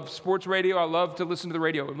radio. I love sports radio. I love to listen to the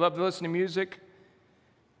radio. I love to listen to music.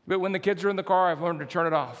 But when the kids are in the car, I've learned to turn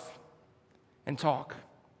it off and talk.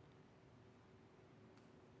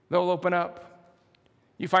 They'll open up.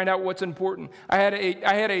 You find out what's important. I had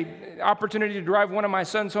a opportunity to drive one of my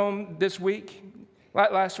sons home this week.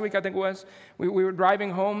 Last week, I think it was. We were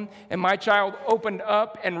driving home, and my child opened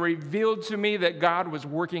up and revealed to me that God was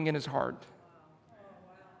working in his heart.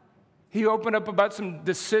 He opened up about some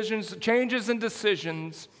decisions, changes in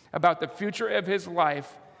decisions about the future of his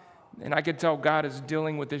life, and I could tell God is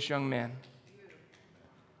dealing with this young man.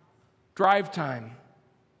 Drive time.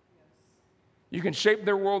 You can shape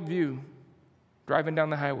their worldview driving down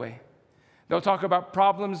the highway. They'll talk about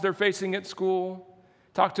problems they're facing at school.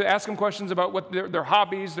 Ask them questions about what their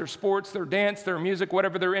hobbies, their sports, their dance, their music,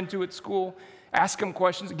 whatever they're into at school. Ask them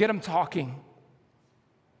questions. Get them talking.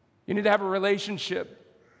 You need to have a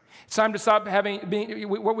relationship. It's time to stop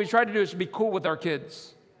what we try to do is to be cool with our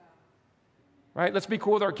kids. Right? Let's be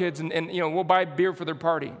cool with our kids, and we'll buy beer for their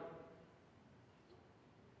party.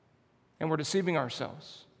 And we're deceiving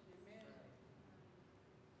ourselves.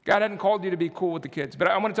 God hadn't called you to be cool with the kids. But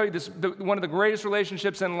I want to tell you this, one of the greatest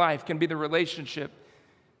relationships in life can be the relationship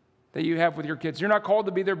that you have with your kids. You're not called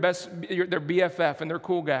to be their BFF and their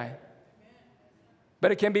cool guy.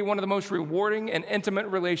 But it can be one of the most rewarding and intimate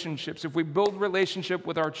relationships if we build relationship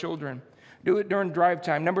with our children. Do it during drive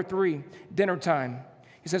time. Number 3, dinner time.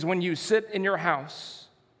 He says, when you sit in your house,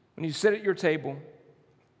 when you sit at your table,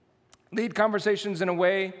 lead conversations in a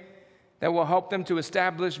way that will help them to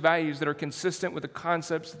establish values that are consistent with the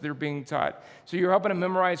concepts that they're being taught. So you're helping them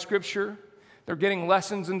memorize scripture. They're getting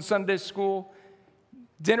lessons in Sunday school.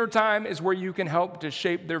 Dinner time is where you can help to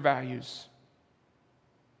shape their values.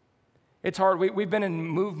 It's hard. We've been in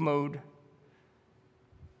move mode.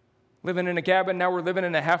 Living in a cabin, now we're living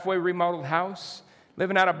in a halfway remodeled house.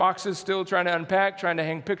 living out of boxes still, trying to unpack, trying to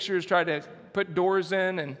hang pictures, trying to put doors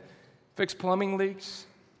in and fix plumbing leaks.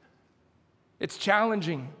 It's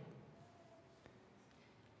challenging.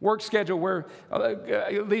 Work schedule where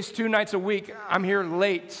at least 2 nights a week I'm here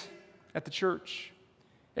late at the church.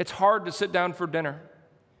 It's hard to sit down for dinner,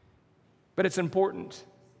 but it's important.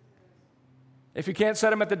 If you can't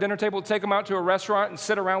set them at the dinner table, take them out to a restaurant and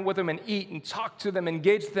sit around with them and eat and talk to them,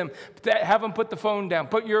 engage them. Have them put the phone down,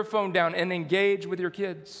 put your phone down, and engage with your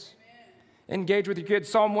kids. Engage with your kids.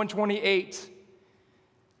 Psalm 128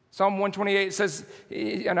 says,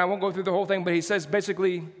 and I won't go through the whole thing, but he says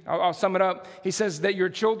basically, I'll sum it up. He says that your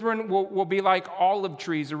children will be like olive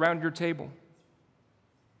trees around your table.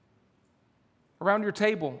 Around your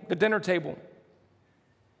table, the dinner table.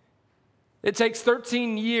 It takes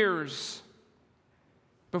 13 years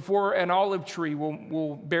before an olive tree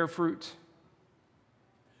will bear fruit.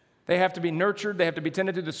 They have to be nurtured, they have to be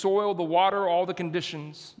tended to, the soil, the water, all the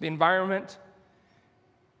conditions, the environment.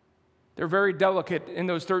 They're very delicate in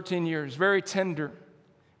those 13 years, very tender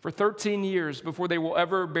for 13 years before they will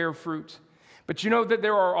ever bear fruit. But you know that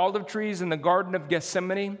there are olive trees in the Garden of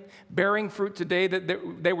Gethsemane bearing fruit today,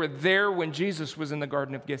 that they were there when Jesus was in the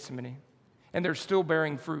Garden of Gethsemane, and they're still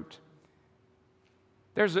bearing fruit.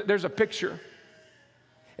 There's a picture.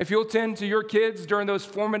 If you'll tend to your kids during those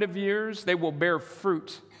formative years, they will bear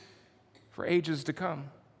fruit for ages to come.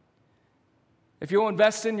 If you'll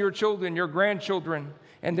invest in your children, your grandchildren,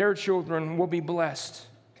 and their children will be blessed.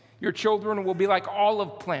 Your children will be like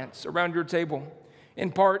olive plants around your table,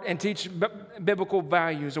 impart and teach biblical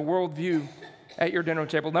values, a worldview at your dinner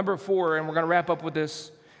table. Number 4, and we're going to wrap up with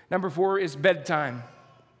this. Number 4 is bedtime.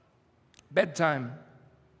 Bedtime.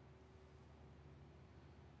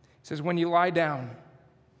 It says, when you lie down,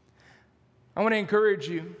 I want to encourage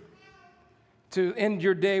you to end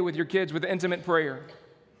your day with your kids with intimate prayer.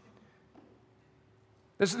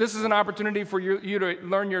 This is an opportunity for you to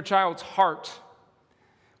learn your child's heart.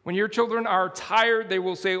 When your children are tired, they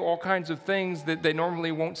will say all kinds of things that they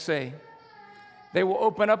normally won't say. They will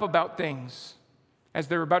open up about things as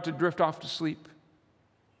they're about to drift off to sleep.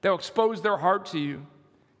 They'll expose their heart to you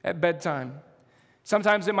at bedtime.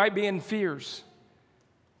 Sometimes it might be in fears.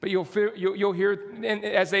 But you'll hear, and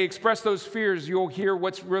as they express those fears, you'll hear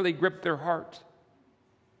what's really gripped their heart.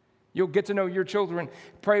 You'll get to know your children,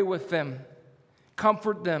 pray with them,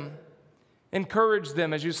 comfort them, encourage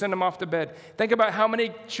them as you send them off to bed. Think about how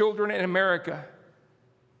many children in America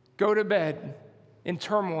go to bed in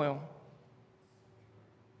turmoil,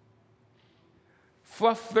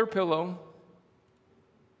 fluff their pillow,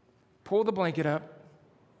 pull the blanket up,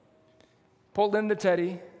 pull in the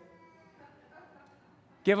teddy,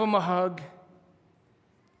 give them a hug,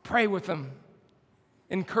 pray with them,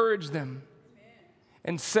 encourage them,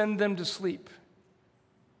 and send them to sleep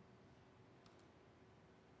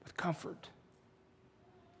with comfort,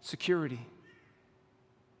 security.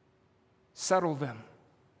 Settle them.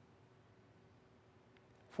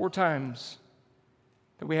 4 times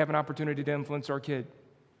that we have an opportunity to influence our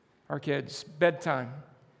kids. Bedtime,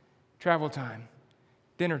 travel time,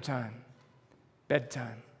 dinner time,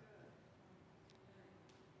 bedtime.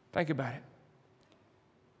 Think about it.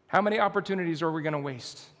 How many opportunities are we going to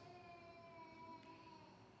waste?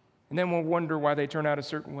 And then we'll wonder why they turn out a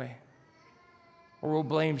certain way. Or we'll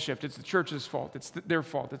blame shift. It's the church's fault. It's their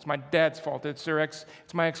fault. It's my dad's fault. It's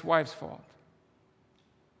my ex-wife's fault.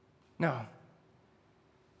 No.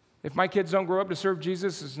 If my kids don't grow up to serve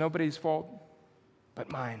Jesus, it's nobody's fault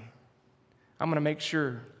but mine. I'm going to make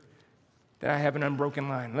sure that I have an unbroken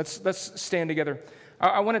line. Let's stand together.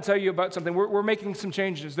 I want to tell you about something. We're making some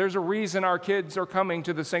changes. There's a reason our kids are coming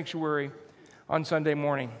to the sanctuary on Sunday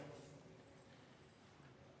morning.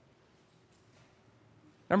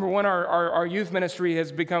 Number 1, our youth ministry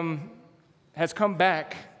has come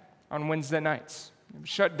back on Wednesday nights.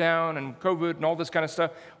 Shut down and COVID and all this kind of stuff.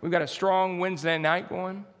 We've got a strong Wednesday night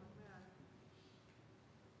going.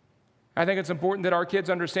 I think it's important that our kids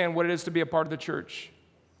understand what it is to be a part of the church.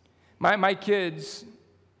 My kids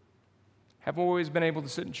have always been able to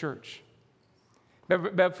sit in church.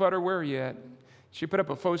 Bev Futter, where are you at? She put up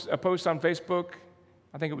a post on Facebook,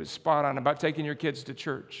 I think it was spot on, about taking your kids to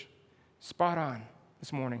church. Spot on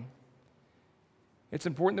this morning. It's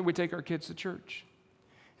important that we take our kids to church.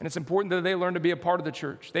 And it's important that they learn to be a part of the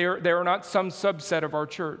church. They are not some subset of our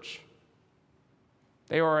church.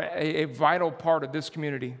 They are a vital part of this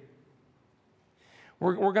community.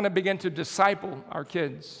 We're going to begin to disciple our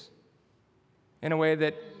kids in a way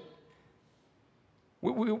that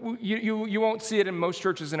you won't see it in most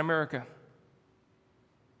churches in America.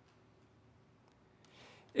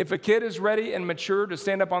 If a kid is ready and mature to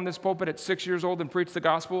stand up on this pulpit at 6 years old and preach the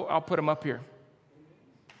gospel, I'll put him up here.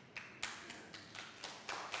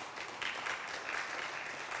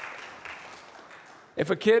 If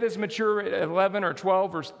a kid is mature at 11 or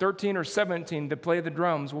 12 or 13 or 17 to play the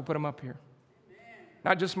drums, we'll put them up here.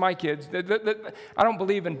 Not just my kids. I don't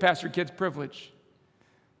believe in pastor kid's privilege.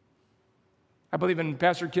 I believe in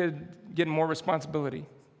pastor kid getting more responsibility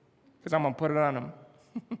because I'm going to put it on them.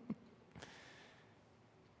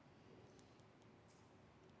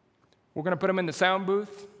 We're going to put them in the sound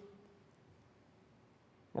booth.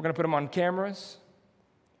 We're going to put them on cameras.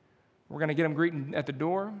 We're going to get them greeting at the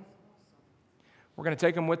door. We're going to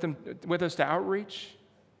take them with us to outreach.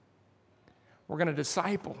 We're going to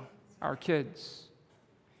disciple our kids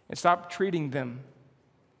and stop treating them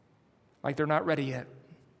like they're not ready yet.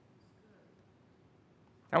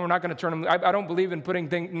 And we're not going to turn them, I don't believe in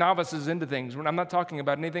putting novices into things. I'm not talking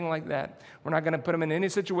about anything like that. We're not going to put them in any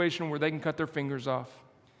situation where they can cut their fingers off.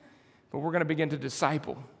 But we're going to begin to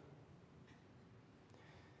disciple.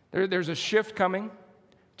 There's a shift coming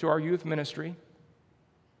to our youth ministry.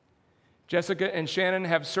 Jessica and Shannon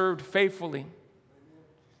have served faithfully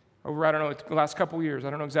over, I don't know, the last couple years. I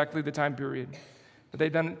don't know exactly the time period. But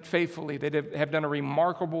they've done it faithfully. They have done a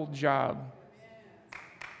remarkable job.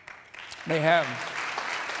 They have.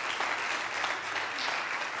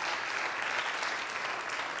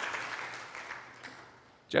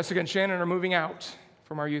 Jessica and Shannon are moving out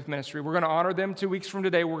from our youth ministry. We're going to honor them. 2 weeks from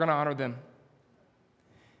today, we're going to honor them.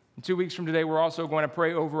 And 2 weeks from today, we're also going to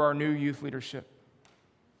pray over our new youth leadership.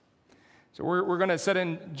 So we're going to set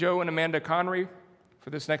in Joe and Amanda Connery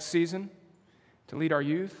for this next season to lead our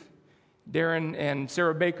youth. Darren and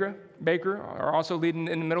Sarah Baker are also leading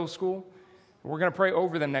in the middle school. We're going to pray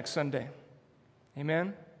over them next Sunday.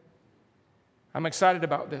 Amen? I'm excited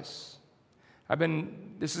about this.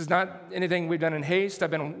 This is not anything we've done in haste.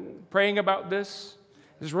 I've been praying about this.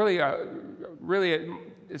 This is really,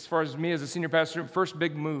 as far as me as a senior pastor, first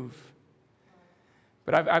big move.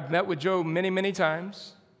 But I've met with Joe many, many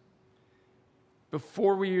times.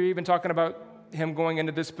 Before we were even talking about him going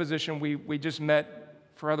into this position, we just met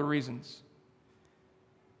for other reasons.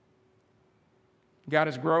 God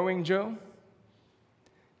is growing Joe.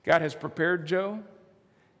 God has prepared Joe.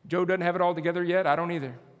 Joe doesn't have it all together yet. I don't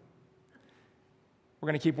either. We're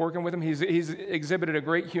going to keep working with him. He's exhibited a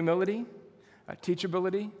great humility, a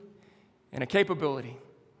teachability, and a capability.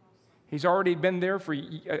 He's already been there for,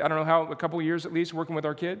 I don't know how, a couple of years at least, working with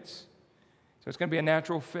our kids. So it's going to be a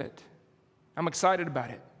natural fit. I'm excited about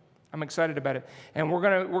it. And we're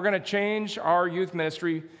going to change our youth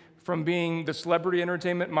ministry from being the celebrity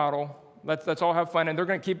entertainment model. Let's all have fun. And they're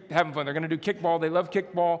going to keep having fun. They're going to do kickball. They love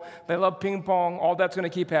kickball. They love ping pong. All that's going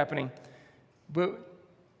to keep happening. But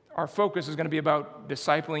our focus is going to be about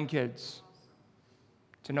discipling kids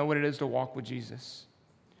to know what it is to walk with Jesus.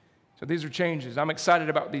 So these are changes. I'm excited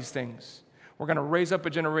about these things. We're going to raise up a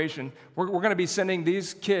generation. We're going to be sending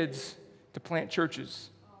these kids to plant churches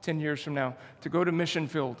 10 years from now, to go to mission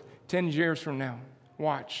field 10 years from now.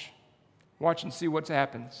 Watch and see what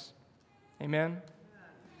happens. Amen?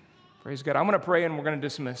 Praise God. I'm going to pray and we're going to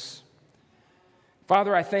dismiss.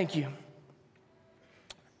 Father, I thank you.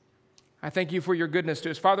 I thank you for your goodness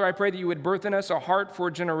to us. Father, I pray that you would birth in us a heart for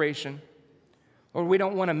a generation. Lord, we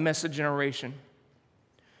don't want to miss a generation.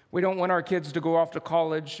 We don't want our kids to go off to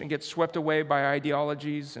college and get swept away by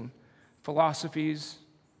ideologies and philosophies.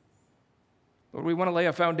 Lord, we want to lay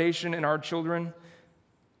a foundation in our children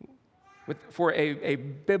for a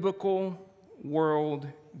biblical world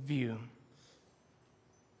view.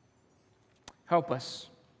 Help us.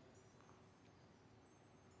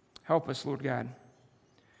 Help us, Lord God.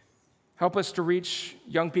 Help us to reach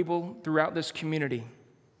young people throughout this community.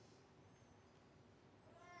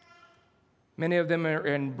 Many of them are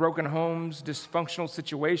in broken homes, dysfunctional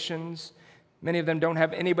situations. Many of them don't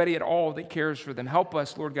have anybody at all that cares for them. Help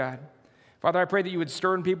us, Lord God. Father, I pray that you would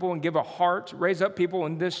stir in people and give a heart, raise up people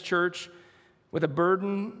in this church with a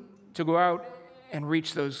burden to go out and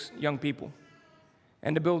reach those young people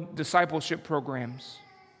and to build discipleship programs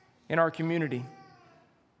in our community.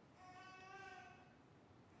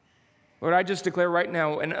 Lord, I just declare right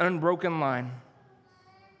now an unbroken line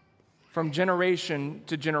from generation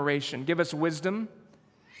to generation. Give us wisdom.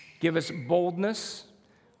 Give us boldness.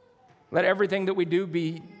 Let everything that we do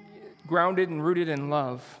be grounded and rooted in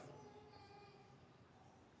love.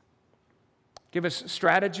 Give us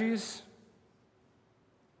strategies.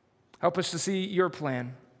 Help us to see your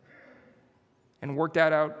plan and work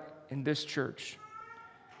that out in this church.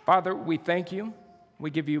 Father, we thank you. We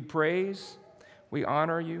give you praise. We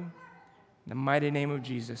honor you. In the mighty name of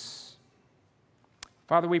Jesus.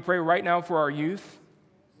 Father, we pray right now for our youth.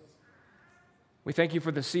 We thank you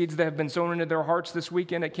for the seeds that have been sown into their hearts this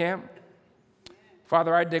weekend at camp.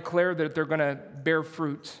 Father, I declare that they're going to bear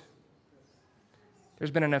fruit. There's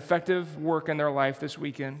been an effective work in their life this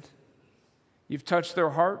weekend. You've touched their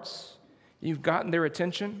hearts. You've gotten their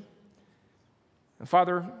attention. And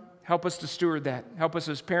Father, help us to steward that. Help us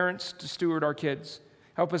as parents to steward our kids.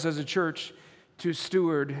 Help us as a church to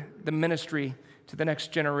steward the ministry to the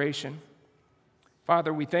next generation.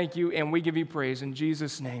 Father, we thank you and we give you praise in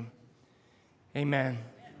Jesus' name. Amen.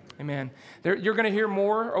 Amen. You're going to hear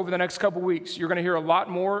more over the next couple weeks. You're going to hear a lot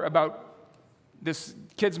more about this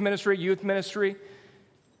kids ministry, youth ministry.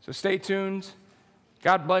 So stay tuned.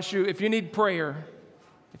 God bless you. If you need prayer,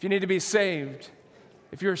 if you need to be saved,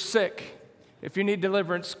 if you're sick, if you need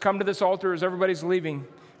deliverance, come to this altar as everybody's leaving.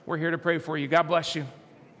 We're here to pray for you. God bless you.